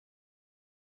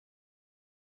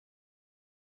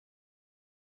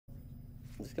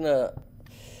just gonna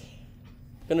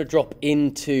drop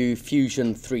into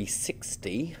Fusion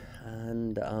 360,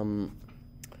 and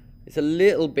it's a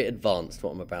little bit advanced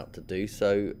what I'm about to do.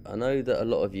 So I know that a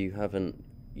lot of you haven't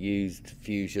used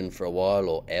Fusion for a while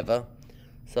or ever.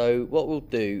 So what we'll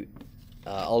do,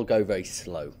 I'll go very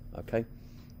slow, okay?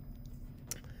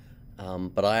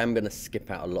 But I am going to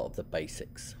skip out a lot of the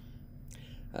basics.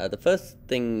 The first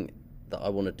thing that I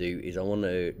want to do is I want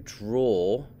to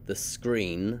draw the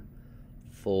screen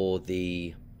for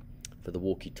the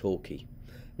walkie-talkie.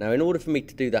 Now, in order for me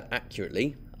to do that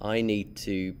accurately, I need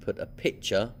to put a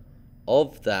picture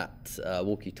of that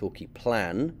walkie-talkie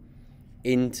plan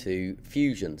into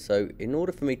Fusion. So in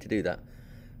order for me to do that,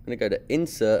 I'm going to go to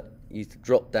Insert, use the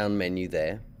drop-down menu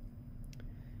there.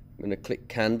 I'm going to click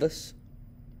Canvas.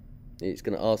 It's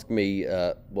going to ask me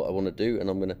what I want to do, and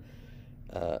I'm going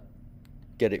to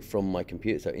get it from my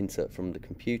computer. So Insert from the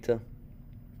computer,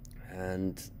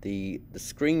 and the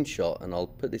screenshot, and I'll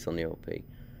put this on the LP.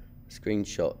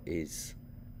 Screenshot is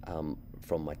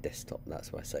from my desktop.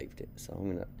 That's where I saved it. So I'm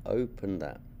going to open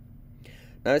that.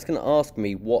 Now it's going to ask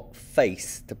me what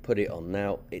face to put it on.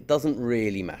 Now it doesn't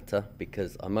really matter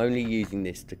because I'm only using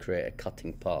this to create a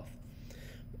cutting path.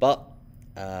 But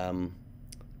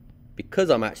because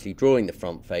I'm actually drawing the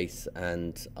front face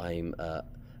and I'm a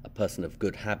person of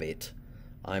good habit,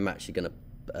 I'm actually going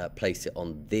to place it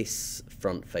on this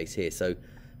front face here. So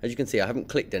as you can see, I haven't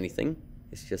clicked anything.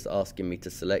 It's just asking me to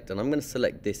select, and I'm going to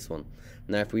select this one.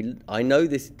 Now I know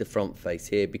this is the front face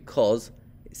here because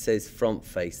it says front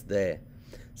face there.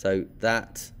 So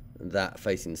that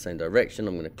facing the same direction,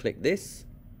 I'm going to click this,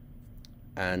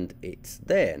 and it's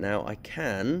there. Now I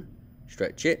can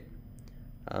stretch it.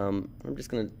 I'm just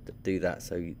going to do that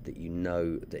so that you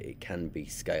know that it can be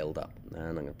scaled up, and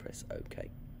I'm going to press OK.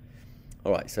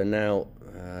 Alright, so now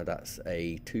that's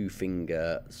a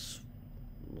two-finger,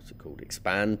 what's it called,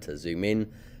 expand to zoom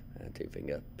in, and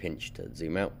two-finger pinch to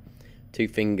zoom out. Two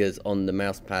fingers on the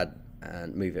mouse pad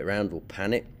and move it around will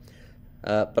pan it.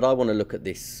 But I want to look at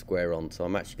this square on, so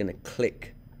I'm actually going to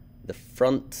click the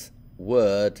front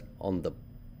word on the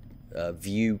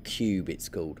view cube, it's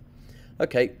called.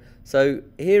 Okay, so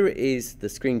here is the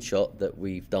screenshot that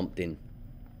we've dumped in.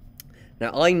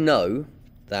 Now I know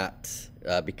that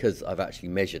because I've actually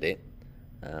measured it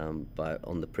on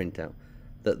the printout,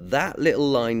 that little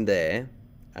line there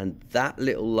and that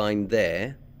little line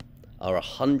there are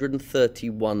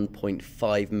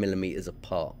 131.5 millimeters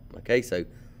apart. Okay, so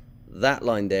that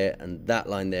line there and that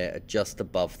line there are just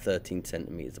above 13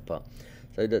 centimeters apart.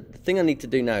 So the thing I need to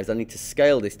do now is I need to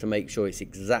scale this to make sure it's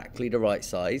exactly the right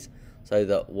size, so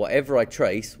that whatever I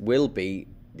trace will be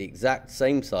the exact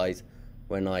same size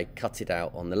when I cut it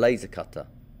out on the laser cutter.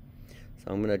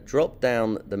 So I'm going to drop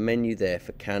down the menu there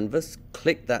for Canvas,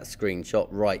 click that screenshot,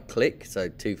 right click, so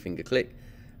two-finger click,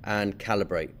 and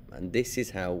calibrate. And this is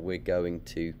how we're going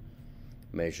to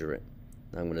measure it.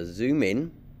 Now I'm going to zoom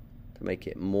in to make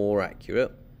it more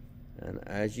accurate. And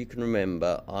as you can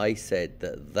remember, I said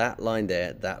that line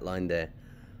there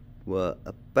were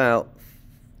about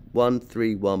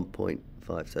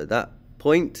 131.5. So that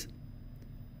point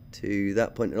to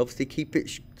that point, and obviously keep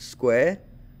it square,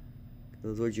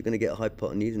 otherwise you're going to get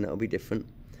hypotenuse and that'll be different.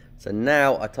 So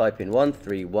now I type in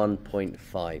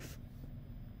 131.5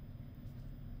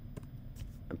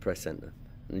 and press enter,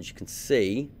 and as you can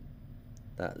see,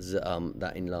 that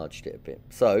enlarged it a bit.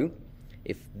 So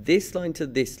if this line to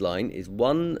this line is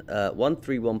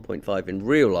 131.5 in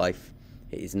real life,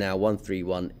 it is now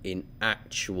 131 in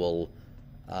actual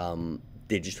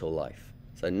digital life.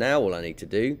 So now all I need to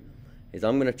do is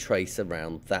I'm going to trace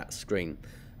around that screen,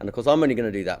 and of course I'm only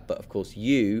going to do that, but of course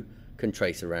you can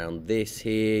trace around this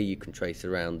here, you can trace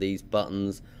around these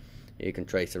buttons, you can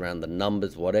trace around the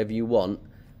numbers, whatever you want,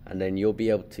 and then you'll be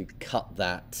able to cut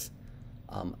that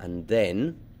and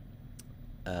then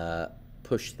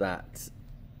push that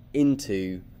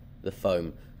into the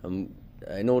foam.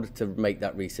 In order to make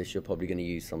that recess, you're probably going to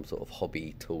use some sort of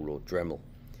hobby tool or Dremel.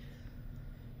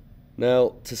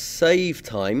 Now to save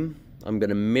time, I'm going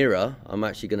to mirror. I'm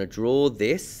actually going to draw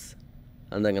this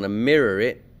and then I'm going to mirror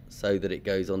it so that it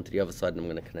goes onto the other side, and I'm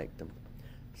going to connect them.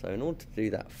 So in order to do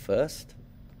that first,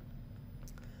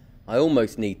 I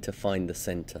almost need to find the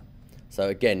center. So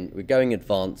again, we're going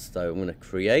advanced, so I'm going to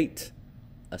create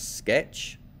a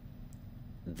sketch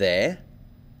there,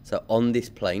 so on this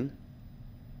plane.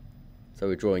 So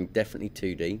we're drawing definitely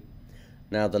 2D.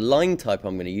 Now the line type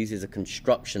I'm going to use is a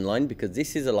construction line, because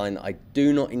this is a line that I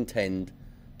do not intend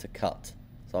to cut.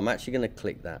 So I'm actually going to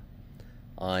click that.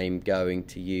 I'm going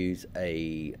to use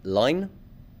a line,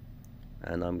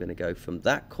 and I'm going to go from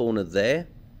that corner there,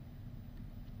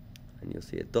 and you'll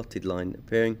see a dotted line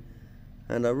appearing,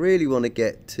 And I really want to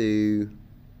get to,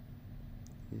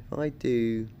 if I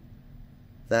do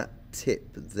that tip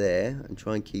there and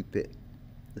try and keep it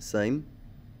the same,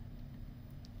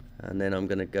 and then I'm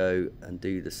going to go and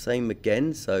do the same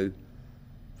again, so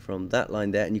from that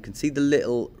line there, and you can see the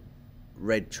little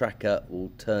red tracker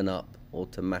will turn up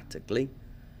automatically.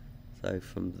 So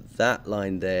from that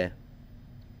line there,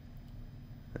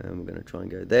 and we're going to try and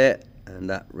go there, and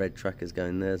that red tracker is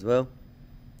going there as well.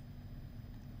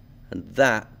 And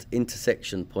that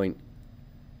intersection point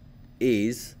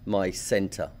is my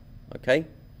center. Okay.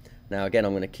 Now again,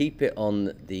 I'm going to keep it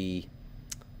on the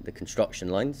construction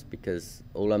lines, because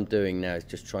all I'm doing now is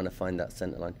just trying to find that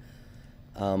center line.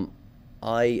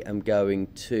 I am going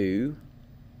to,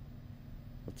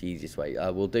 what's the easiest way?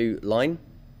 We'll do line.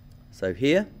 So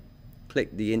here,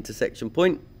 click the intersection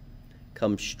point,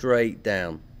 come straight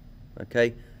down.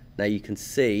 Okay, now you can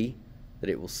see that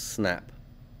it will snap,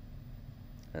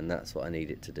 and that's what I need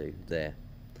it to do there.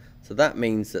 So that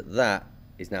means that that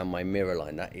is now my mirror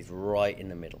line. That is right in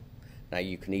the middle. Now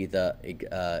you can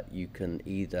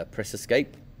either press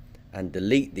escape and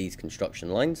delete these construction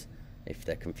lines if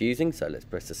they're confusing. So let's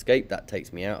press escape. That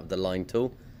takes me out of the line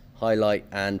tool. Highlight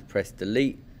and press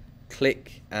delete.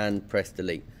 Click and press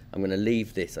delete. I'm going to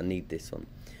leave this. I need this one.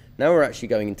 Now we're actually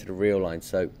going into the real line.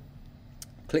 So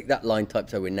click that line type.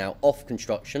 So we're now off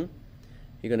construction.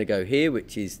 You're going to go here,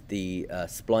 which is the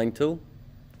Spline Tool.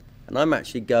 And I'm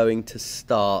actually going to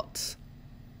start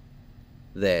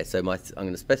there. So I'm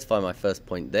going to specify my first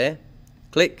point there.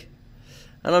 Click.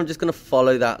 And I'm just going to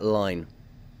follow that line.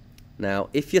 Now,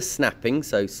 if you're snapping,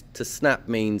 so to snap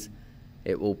means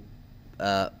it will,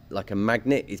 like a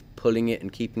magnet, is pulling it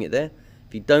and keeping it there.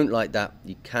 If you don't like that,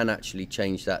 you can actually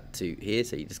change that to here.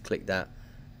 So you just click that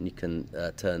and you can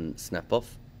turn snap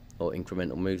off or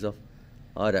incremental moves off.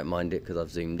 I don't mind it because I've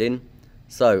zoomed in.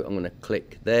 So I'm going to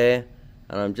click there,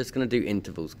 and I'm just going to do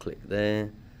intervals. Click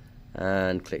there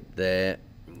and click there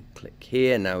and click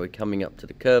here. Now we're coming up to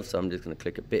the curve, so I'm just going to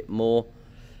click a bit more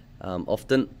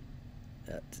often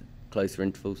at closer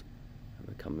intervals. And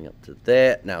we're coming up to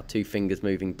there. Now 2 fingers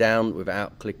moving down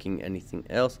without clicking anything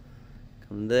else.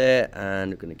 Come there,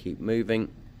 and we're going to keep moving.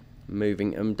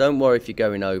 And don't worry if you're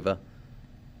going over.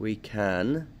 We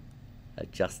can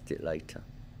adjust it later.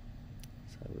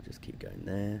 So we'll just keep going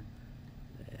there,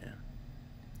 there,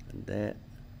 and there.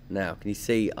 Now, can you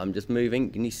see I'm just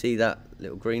moving? Can you see that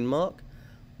little green mark?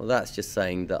 Well, that's just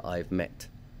saying that I've met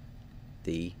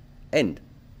the end.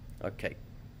 Okay.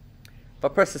 If I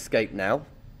press escape now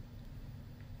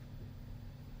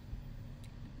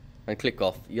and click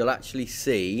off, you'll actually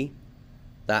see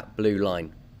that blue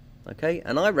line. Okay,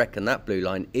 and I reckon that blue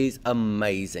line is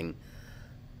amazing.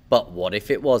 But what if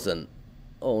it wasn't?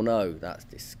 Oh no, that's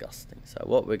disgusting. So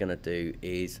what we're going to do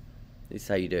is, this is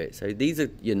how you do it. So these are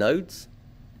your nodes,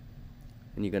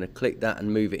 and you're going to click that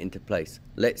and move it into place.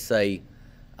 Let's say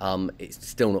it's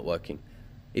still not working.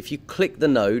 If you click the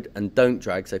node and don't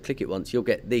drag, so click it once, you'll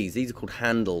get these. These are called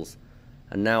handles.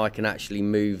 And now I can actually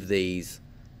move these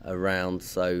around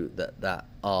so that that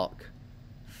arc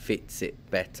fits it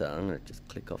better. I'm going to just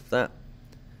click off that.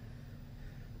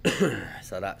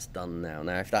 So that's done now.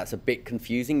 Now if that's a bit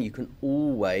confusing, you can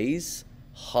always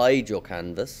hide your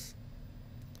canvas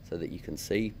so that you can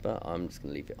see, but I'm just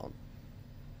going to leave it on.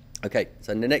 Okay,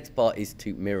 so the next part is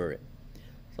to mirror it.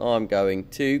 So I'm going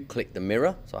to click the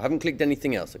mirror. So I haven't clicked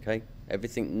anything else, okay?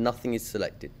 Everything, nothing is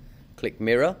selected. Click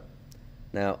mirror.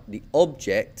 Now the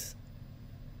object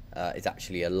is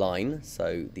actually a line.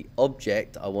 So the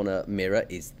object I want to mirror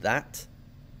is that.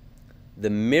 The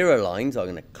mirror lines, I'm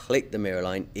going to click the mirror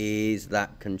line, is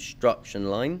that construction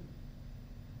line.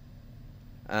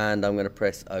 And I'm going to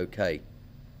press OK.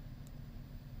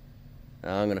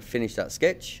 Now I'm going to finish that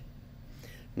sketch.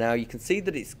 Now you can see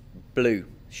that it's blue,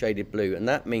 shaded blue, and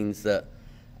that means that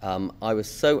I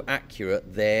was so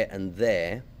accurate there and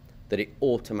there that it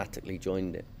automatically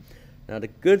joined it. Now the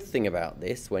good thing about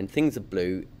this, when things are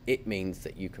blue, it means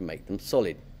that you can make them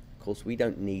solid. Of course, we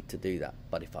don't need to do that,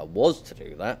 but if I was to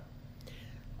do that,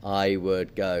 I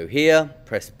would go here,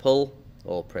 press pull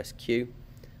or press Q,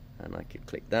 and I could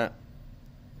click that,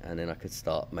 and then I could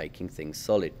start making things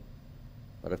solid.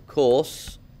 But of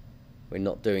course, we're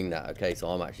not doing that, okay? So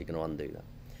I'm actually going to undo that.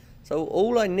 So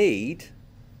all I need,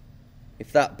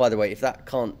 if that, by the way,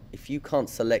 if you can't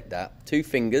select that, 2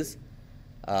 fingers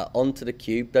onto the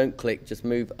cube, don't click, just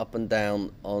move up and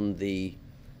down on the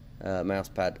mouse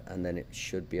pad, and then it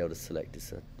should be able to select.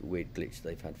 It's a weird glitch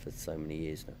they've had for so many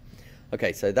years now.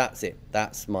 Okay, so that's it.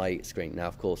 That's my screen. Now,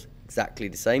 of course, exactly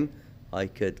the same. I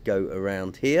could go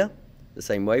around here the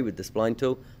same way with the Spline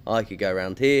Tool. I could go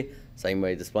around here, same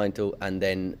way with the Spline Tool, and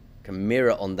then can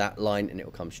mirror on that line and it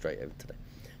will come straight over to there.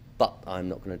 But I'm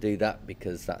not going to do that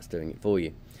because that's doing it for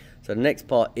you. So the next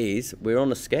part is, we're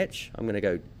on a sketch. I'm going to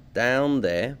go down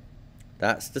there.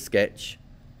 That's the sketch.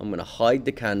 I'm going to hide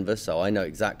the canvas so I know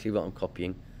exactly what I'm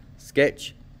copying.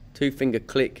 Sketch, 2-finger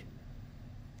click.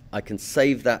 I can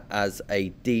save that as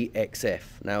a DXF.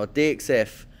 Now a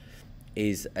DXF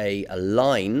is a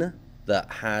line that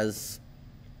has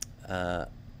a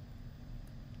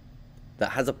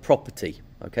property.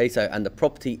 Okay, so, and the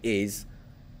property is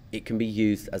it can be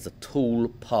used as a tool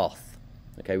path,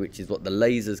 okay, which is what the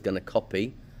laser is going to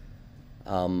copy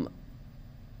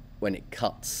when it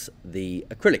cuts the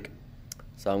acrylic.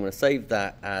 So I'm going to save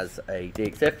that as a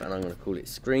DXF and I'm going to call it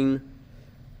screen,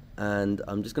 and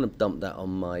I'm just going to dump that on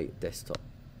my desktop.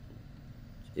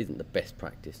 Isn't the best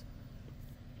practice.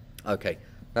 Okay,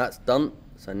 that's done.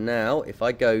 So now if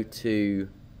I go to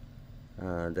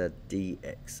the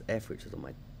DXF, which is on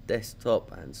my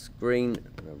desktop, and screen,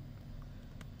 I'm going to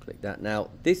click that. Now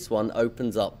this one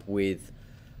opens up with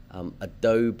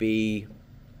Adobe,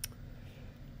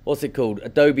 what's it called?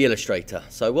 Adobe Illustrator.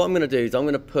 So what I'm going to do is I'm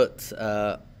going to put,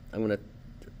 I'm going to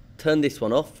turn this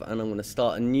one off and I'm going to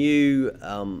start a new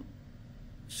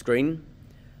screen,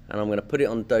 and I'm going to put it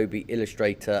on Adobe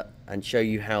Illustrator and show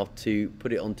you how to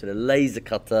put it onto the laser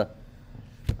cutter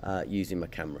using my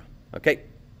camera. Okay.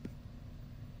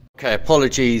 Okay,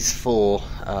 apologies for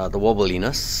the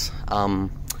wobbliness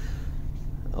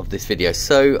of this video.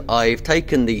 So I've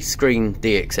taken the screen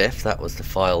DXF, that was the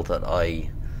file that I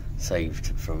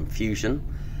saved from Fusion,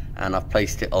 and I've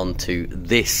placed it onto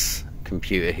this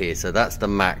computer here. So that's the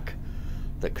Mac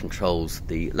that controls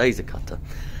the laser cutter.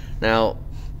 Now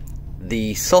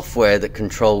the software that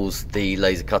controls the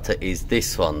laser cutter is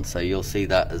this one, so you'll see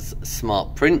that as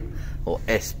SmartPrint or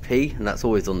SP, and that's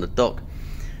always on the dock.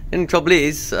 And the trouble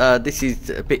is, this is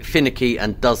a bit finicky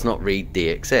and does not read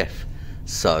DXF.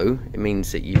 So it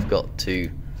means that you've got to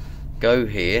go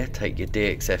here, take your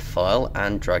DXF file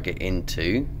and drag it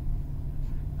into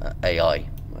AI.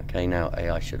 Okay, now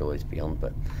AI should always be on,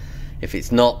 but if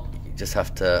it's not, you just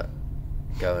have to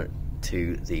go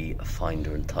to the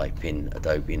Finder and type in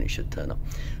Adobe and it should turn up.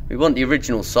 We want the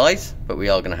original size, but we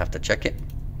are going to have to check it.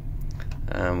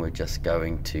 And we're just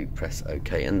going to press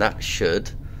OK, and that should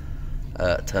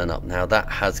turn up. Now that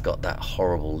has got that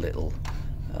horrible little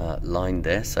line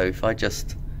there, so if I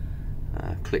just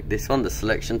click this one, the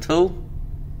selection tool,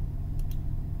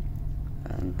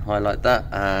 and highlight that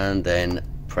and then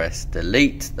press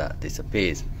delete, that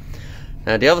disappears.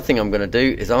 Now the other thing I'm going to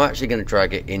do is I'm actually going to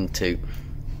drag it into,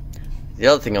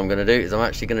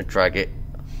 drag it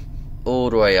all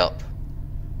the way up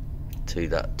to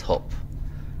that top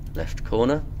left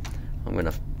corner. I'm going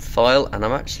to file, and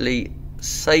I'm actually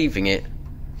saving it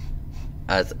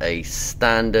as a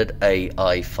standard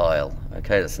AI file.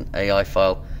 Okay, that's an AI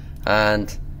file,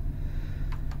 and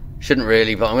shouldn't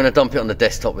really, but I'm going to dump it on the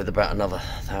desktop with about another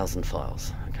 1,000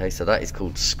 files. Okay, so that is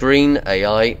called Screen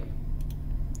AI,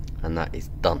 and that is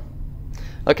done.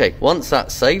 Okay, once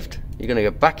that's saved, you're going to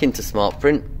go back into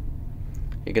SmartPrint.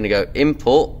 You're going to go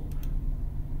import.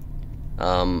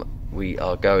 We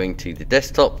are going to the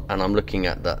desktop, and I'm looking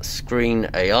at that Screen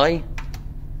AI,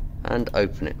 and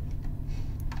open it.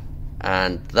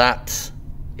 And that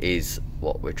is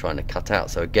what we're trying to cut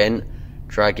out. So again,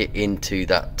 drag it into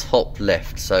that top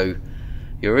left. So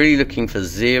you're really looking for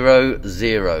 0,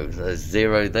 0. There's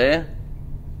 0 there,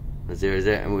 there's 0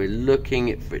 there, and we're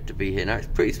looking for it to be here. Now it's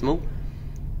pretty small.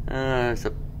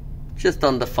 So just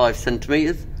under 5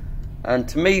 centimeters, and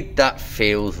to me that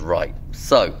feels right.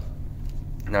 So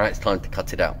now it's time to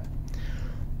cut it out.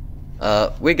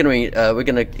 We're going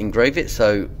to engrave it,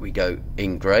 so we go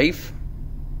engrave.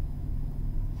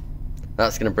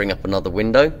 That's going to bring up another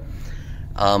window.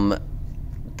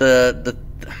 The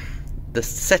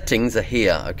settings are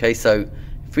here. Okay, so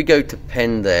if we go to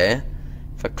pen there,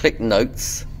 if I click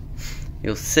notes,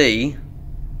 you'll see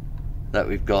that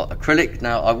we've got acrylic.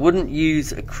 Now I wouldn't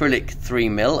use acrylic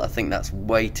 3mm. I think that's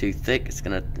way too thick. It's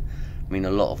going to mean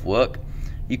a lot of work.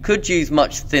 You could use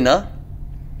much thinner.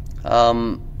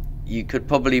 You could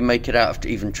probably make it out of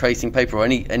even tracing paper or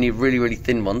any really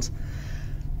thin ones,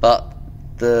 but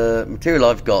the material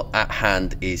I've got at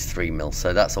hand is 3mm,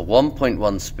 so that's a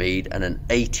 1.1 speed and an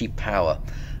 80 power.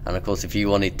 And of course if you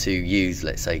wanted to use,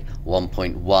 let's say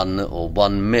 1.1 or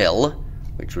 1mm,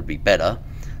 which would be better,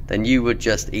 then you would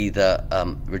just either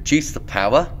reduce the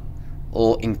power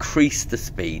or increase the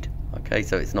speed. Okay,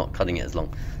 so it's not cutting it as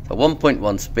long. So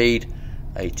 1.1 speed,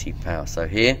 80 power. So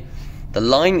here the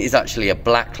line is actually a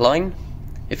black line.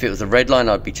 If it was a red line,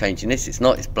 I'd be changing this. It's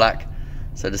not, it's black.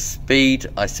 So the speed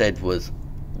I said was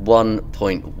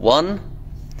 1.1,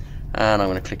 and I'm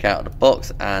going to click out of the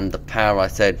box, and the power I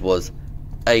said was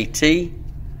 80,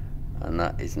 and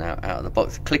that is now out of the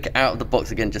box. Click out of the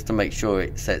box again just to make sure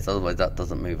it sets, otherwise that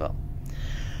doesn't move up.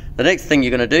 The next thing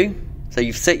you're going to do, so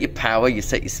you've set your power, you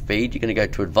set your speed, you're going to go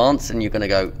to advanced and you're going to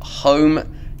go home,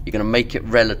 you're going to make it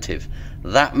relative.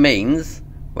 That means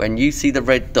when you see the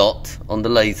red dot on the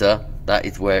laser, that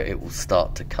is where it will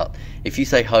start to cut. If you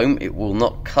say home, it will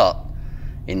not cut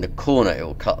in the corner, it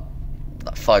will cut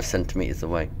like 5 centimeters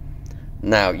away.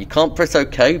 Now you can't press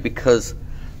OK because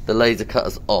the laser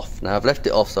cutter's off. Now I've left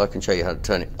it off so I can show you how to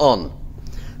turn it on.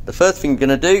 The first thing you're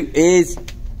going to do is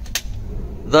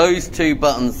those 2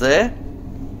 buttons there.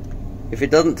 If it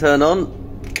doesn't turn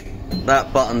on,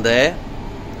 that button there,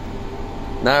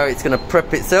 now it's going to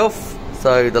prep itself,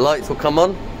 so the lights will come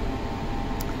on,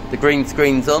 the green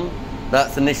screen's on,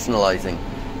 that's initializing.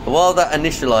 But while that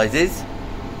initializes,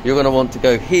 you're going to want to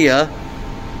go here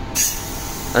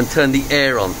and turn the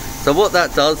air on. So what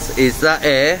that does is that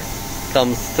air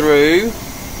comes through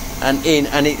and in,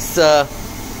 and it's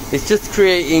just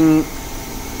creating,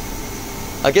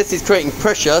 I guess it's creating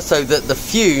pressure so that the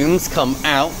fumes come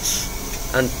out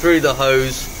and through the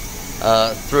hose,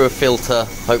 through a filter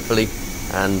hopefully,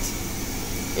 and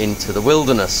into the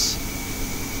wilderness.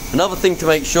 Another thing to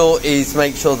make sure is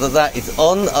make sure that that is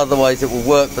on, otherwise it will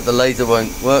work but the laser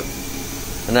won't work.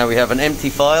 And now we have an empty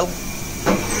file,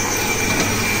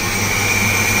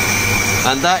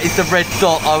 and that is the red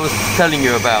dot I was telling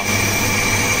you about.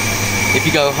 If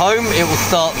you go home, it will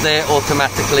start there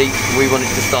automatically. We want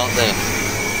it to start there.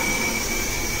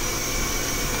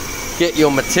 Get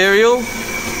your material.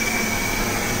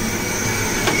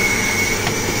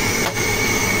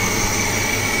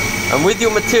 And with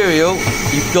your material,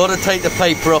 you've got to take the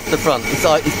paper off the front.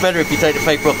 It's better if you take the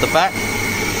paper off the back,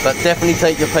 but definitely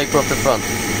take your paper off the front.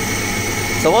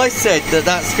 So I said that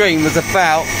that screen was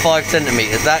about 5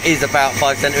 centimeters. That is about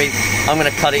 5 centimeters. I'm going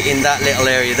to cut it in that little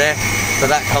area there. So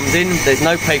that comes in, there's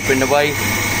no paper in the way.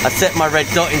 I set my red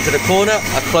dot into the corner,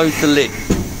 I close the lid.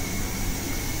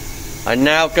 I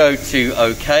now go to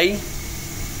OK,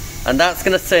 and that's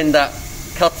going to send that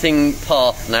cutting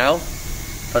path now,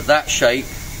 for that shape,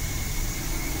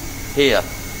 here.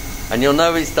 And you'll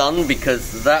know it's done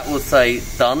because that will say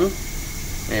done.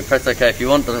 And press OK if you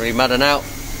want, doesn't really matter now.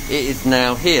 It is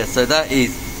now here. So that is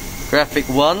graphic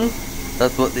 1,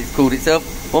 that's what it's called itself.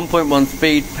 1.1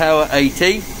 speed, power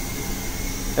 80.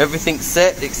 Everything's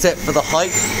set except for the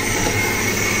height.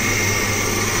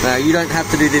 Now you don't have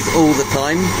to do this all the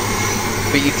time,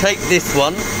 but you take this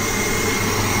one,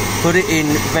 put it in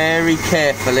very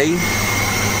carefully.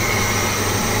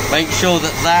 Make sure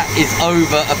that that is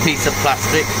over a piece of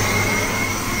plastic.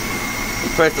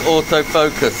 And press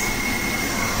autofocus.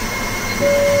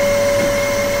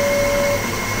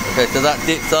 Okay, so that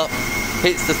dips up,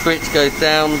 hits the switch, goes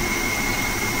down,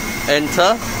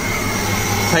 enter.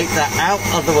 Take that out,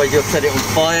 otherwise you'll set it on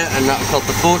fire and that'll cost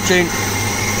a fortune.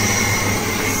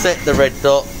 Set the red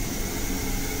dot,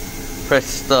 press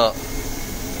start.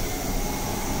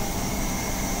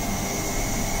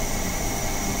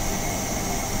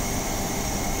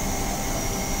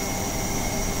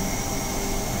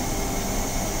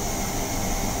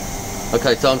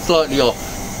 Okay, so I'm slightly off.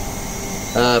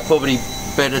 Probably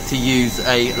better to use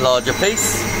a larger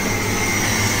piece.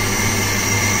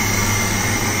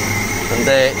 And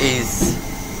there is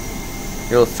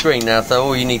your screen now. So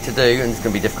all you need to do, and it's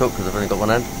going to be difficult because I've only got one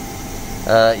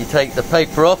hand, you take the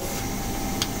paper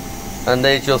off, and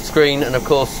there's your screen, and of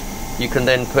course you can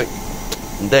then put,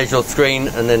 there's your screen,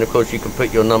 and then of course you can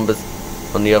put your numbers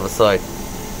on the other side.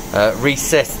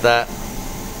 Recess that,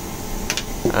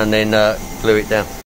 and then glue it down.